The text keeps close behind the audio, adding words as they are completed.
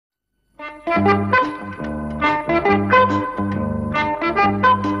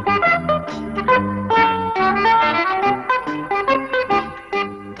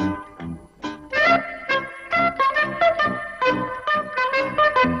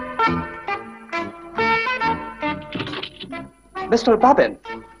Mr. Bobbin,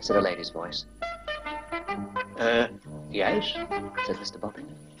 said a lady's voice. Yes? Said Mr. Bobbin.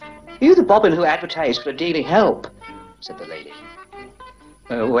 Are you the Bobbin who advertised for daily help? Said the lady.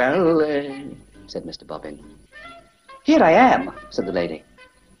 Said Mr. Bobbin. Here I am, said the lady.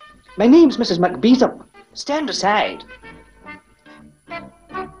 My name's Mrs. Besom. Stand aside.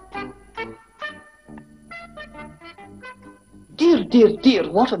 Dear, dear, dear,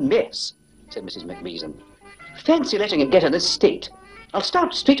 what a mess, said Mrs. Besom. Fancy letting it get in this state. I'll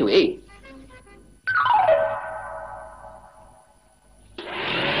start straight away.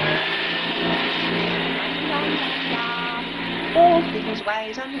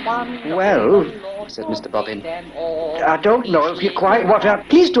 Well, said Mr. Bobbin, I don't know if you quite what I...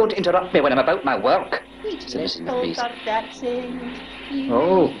 Please don't interrupt me when I'm about my work, said Mrs. Besom.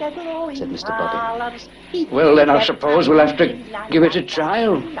 Oh, said Mr. Bobbin. Well, then I suppose we'll have to give it a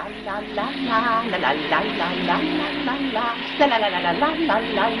trial.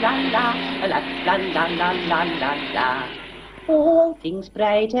 All things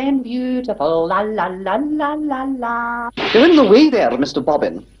bright and beautiful, la la la la la la. You're in the way there, Mr.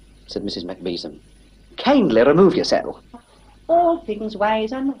 Bobbin, said Mrs. Besom. Kindly remove yourself. All things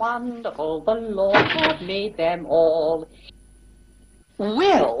wise and wonderful, the Lord hath made them all.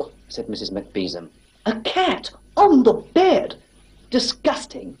 Well, said Mrs. Besom, a cat on the bed.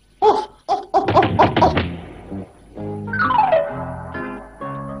 Disgusting. Off, off, off, off, off, off.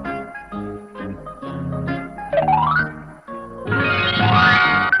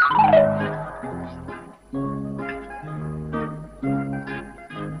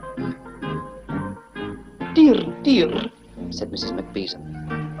 Dear, dear, said Mrs. Besom.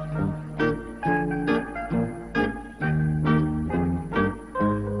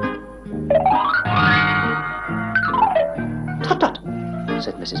 Tut, tut,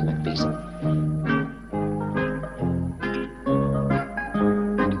 said Mrs. Besom.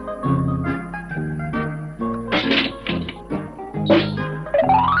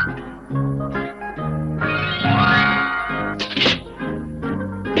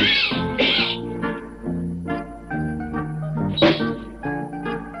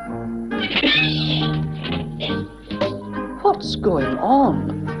 What's going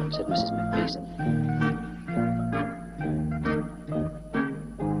on? Said Mrs. Besom.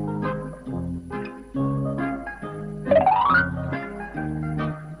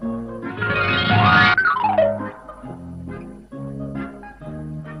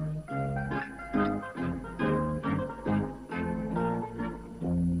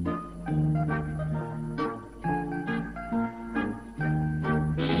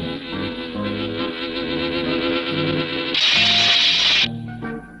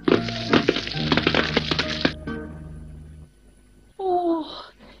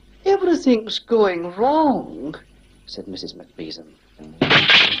 Everything's going wrong, said Mrs. Besom.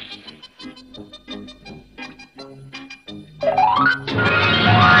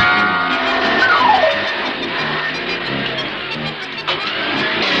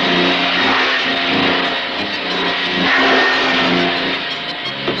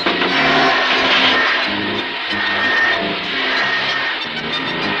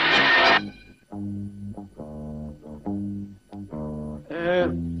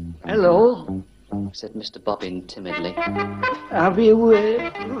 Hello, said Mr. Bobbin timidly. Have you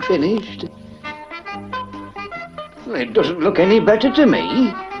finished? It doesn't look any better to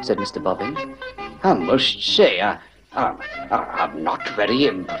me, said Mr. Bobbin. I must say, I'm not very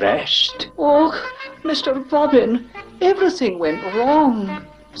impressed. Oh, Mr. Bobbin, everything went wrong,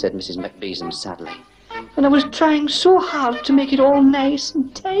 said Mrs. Besom sadly. And I was trying so hard to make it all nice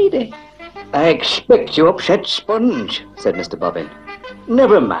and tidy. I expect you upset Sponge, said Mr. Bobbin.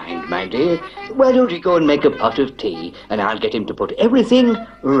 Never mind, my dear. Why don't you go and make a pot of tea, and I'll get him to put everything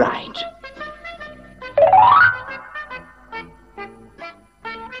right.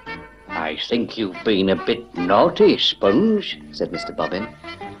 I think you've been a bit naughty, Sponge, said Mr. Bobbin.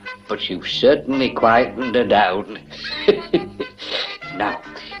 But you've certainly quietened her down. Now,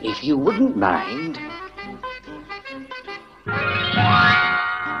 if you wouldn't mind...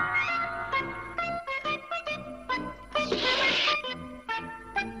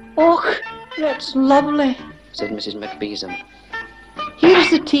 Oh, that's lovely, said Mrs. Besom. Here's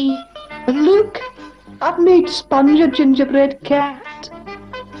the tea. And look, I've made Sponge a gingerbread cat.